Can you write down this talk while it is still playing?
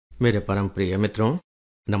मेरे परम प्रिय मित्रों,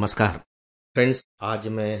 नमस्कार। फ्रेंड्स, आज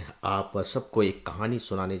मैं आप सबको एक कहानी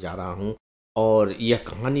सुनाने जा रहा हूं और यह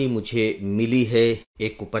कहानी मुझे मिली है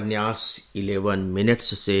एक उपन्यास 11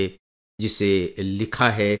 मिनट्स से, जिसे लिखा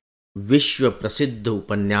है विश्व प्रसिद्ध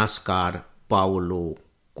उपन्यासकार पाओलो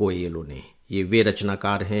कोएल्हो ने। ये वे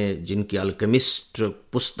रचनाकार हैं जिनकी अल्केमिस्ट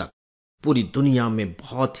पुस्तक पूरी दुनिया में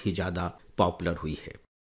बहुत ही ज्यादा पॉपुलर हुई है।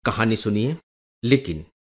 कहानी सुनिए, लेकिन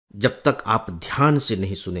जब तक आप ध्यान से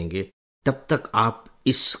नहीं सुनेंगे तब तक आप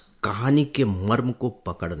इस कहानी के मर्म को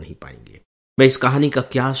पकड़ नहीं पाएंगे। मैं इस कहानी का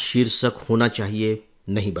क्या शीर्षक होना चाहिए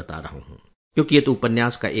नहीं बता रहा हूं, क्योंकि यह तो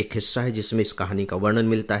उपन्यास का एक हिस्सा है जिसमें इस कहानी का वर्णन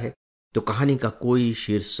मिलता है, तो कहानी का कोई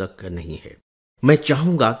शीर्षक नहीं है। मैं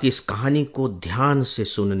चाहूंगा कि इस कहानी को ध्यान से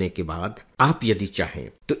सुनने के बाद आप यदि चाहें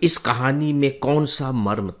तो इस कहानी में कौन सा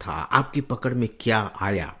मर्म था, आपकी पकड़ में क्या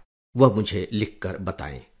आया, वह मुझे लिखकर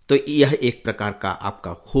बताएं। तो यह एक प्रकार का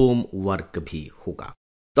आपका होम वर्क भी होगा।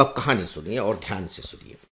 तो अब कहानी सुनिए और ध्यान से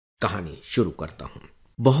सुनिए। कहानी शुरू करता हूं।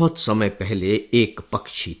 बहुत समय पहले एक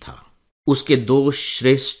पक्षी था। उसके 2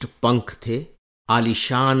 श्रेष्ठ पंख थे,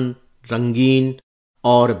 आलीशान, रंगीन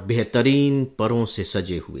और बेहतरीन परों से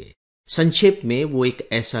सजे हुए। संक्षेप में वो एक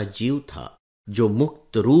ऐसा जीव था जो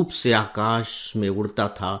मुक्त रूप से आकाश में उड़ता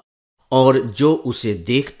था और जो उसे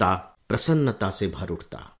देखता प्रसन्नता से भर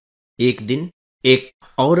उठता। एक दिन एक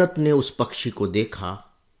औरत ने उस पक्षी को देखा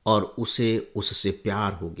और उसे उससे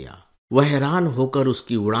प्यार हो गया। वह हैरान होकर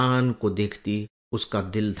उसकी उड़ान को देखती, उसका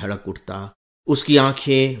दिल धड़क उठता, उसकी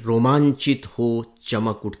आंखें रोमांचित हो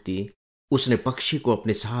चमक उठती। उसने पक्षी को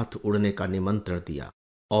अपने साथ उड़ने का निमंत्रण दिया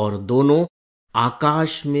और दोनों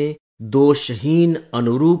आकाश में दोषहीन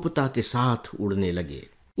अनुरूपता के साथ उड़ने लगे।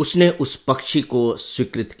 उसने उस पक्षी को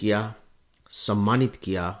स्वीकृत किया, सम्मानित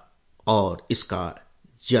किया और इसका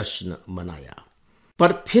जश्न मनाया।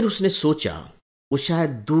 पर फिर उसने सोचा वो शायद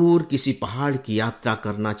दूर किसी पहाड़ की यात्रा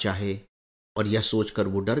करना चाहे, और यह सोचकर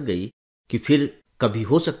वो डर गई कि फिर कभी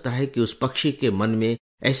हो सकता है कि उस पक्षी के मन में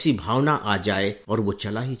ऐसी भावना आ जाए और वो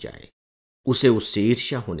चला ही जाए। उसे उससे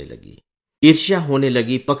ईर्ष्या होने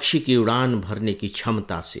लगी पक्षी की उड़ान भरने की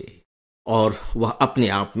क्षमता से, और वह अपने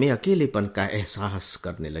आप में अकेलेपन का एहसास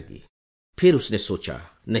करने लगी। फिर उसने सोचा,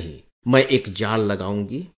 नहीं, मैं एक जाल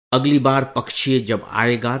लगाऊंगी। अगली बार पक्षी जब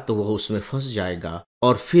आएगा तो वह उसमें फंस जाएगा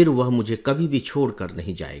और फिर वह मुझे कभी भी छोड़कर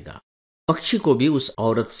नहीं जाएगा। पक्षी को भी उस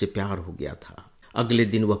औरत से प्यार हो गया था। अगले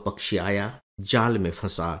दिन वह पक्षी आया, जाल में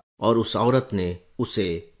फंसा और उस औरत ने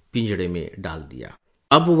उसे पिंजड़े में डाल दिया।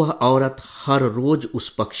 अब वह औरत हर रोज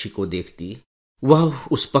उस पक्षी को देखती। वह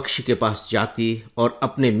उस पक्षी के पास जाती और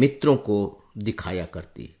अपने मित्रों को दिखाया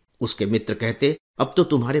करती। उसके मित्र कहते, अब तो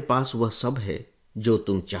तुम्हारे पास वह सब है जो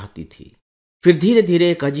तुम चाहती थी। फिर धीरे धीरे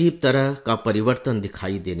एक अजीब तरह का परिवर्तन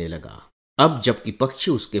दिखाई देने लगा। अब जबकि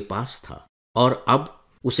पक्षी उसके पास था और अब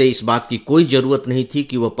उसे इस बात की कोई जरूरत नहीं थी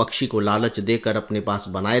कि वह पक्षी को लालच देकर अपने पास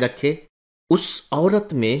बनाए रखे, उस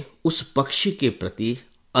औरत में उस पक्षी के प्रति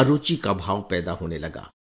अरुचि का भाव पैदा होने लगा।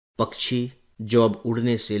 पक्षी जो अब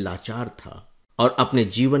उड़ने से लाचार था और अपने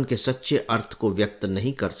जीवन के सच्चे अर्थ को व्यक्त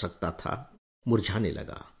नहीं कर सकता था, मुरझाने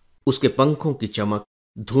लगा। उसके पंखों की चमक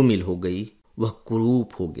धूमिल हो गई, वह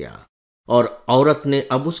कुरूप हो गया और औरत ने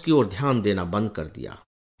अब उसकी ओर ध्यान देना बंद कर दिया।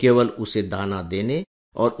 केवल उसे दाना देने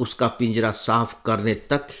और उसका पिंजरा साफ करने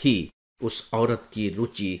तक ही उस औरत की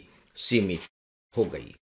रुचि सीमित हो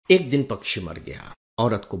गई। एक दिन पक्षी मर गया।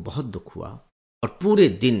 औरत को बहुत दुख हुआ और पूरे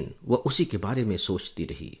दिन वह उसी के बारे में सोचती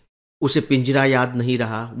रही। उसे पिंजरा याद नहीं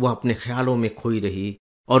रहा, वह अपने ख्यालों में खोई रही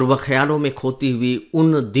और वह ख्यालों में खोती हुई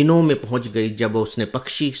उन दिनों में पहुंच गई जब उसने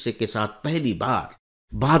पक्षी से के साथ पहली बार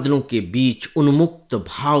बादलों के बीच उन्मुक्त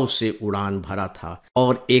भाव से उड़ान भरा था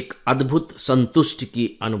और एक अद्भुत संतुष्टि की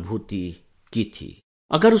अनुभूति की थी।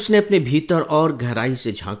 अगर उसने अपने भीतर और गहराई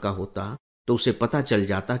से झांका होता तो उसे पता चल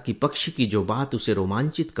जाता कि पक्षी की जो बात उसे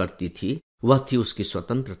रोमांचित करती थी वह थी उसकी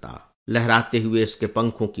स्वतंत्रता, लहराते हुए उसके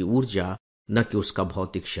पंखों की ऊर्जा, न कि उसका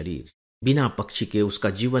भौतिक शरीर। बिना पक्षी के उसका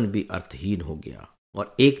जीवन भी अर्थहीन हो गया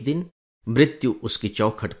और एक दिन मृत्यु उसकी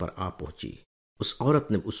चौखट पर आ पहुंची। उस औरत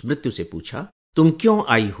ने उस मृत्यु से पूछा, तुम क्यों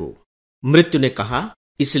आई हो? मृत्यु ने कहा,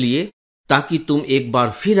 इसलिए ताकि तुम एक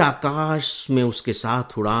बार फिर आकाश में उसके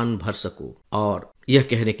साथ उड़ान भर सको। और यह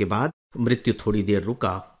कहने के बाद मृत्यु थोड़ी देर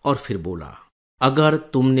रुका और फिर बोला, अगर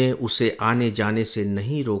तुमने उसे आने जाने से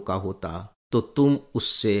नहीं रोका होता तो तुम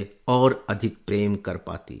उससे और अधिक प्रेम कर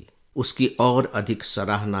पाती, उसकी और अधिक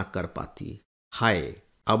सराहना कर पाती। हाय,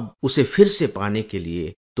 अब उसे फिर से पाने के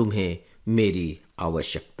लिए तुम्हें मेरी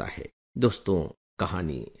आवश्यकता है। दोस्तों,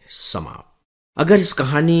 कहानी समाप्त। अगर इस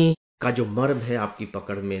कहानी का जो मर्म है आपकी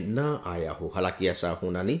पकड़ में न आया हो, हालांकि ऐसा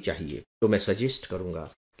होना नहीं चाहिए, तो मैं सजेस्ट करूंगा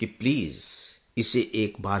कि प्लीज इसे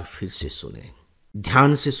एक बार फिर से सुने,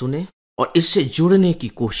 ध्यान से सुने और इससे जुड़ने की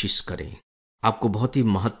कोशिश करें। आपको बहुत ही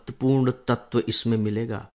महत्वपूर्ण तत्व इसमें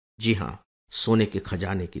मिलेगा। जी हाँ, सोने के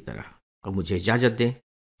खजाने की तरह। अब मुझे इजाजत दें,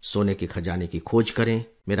 सोने के खजाने की खोज करें।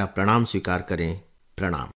 मेरा प्रणाम स्वीकार करें। प्रणाम।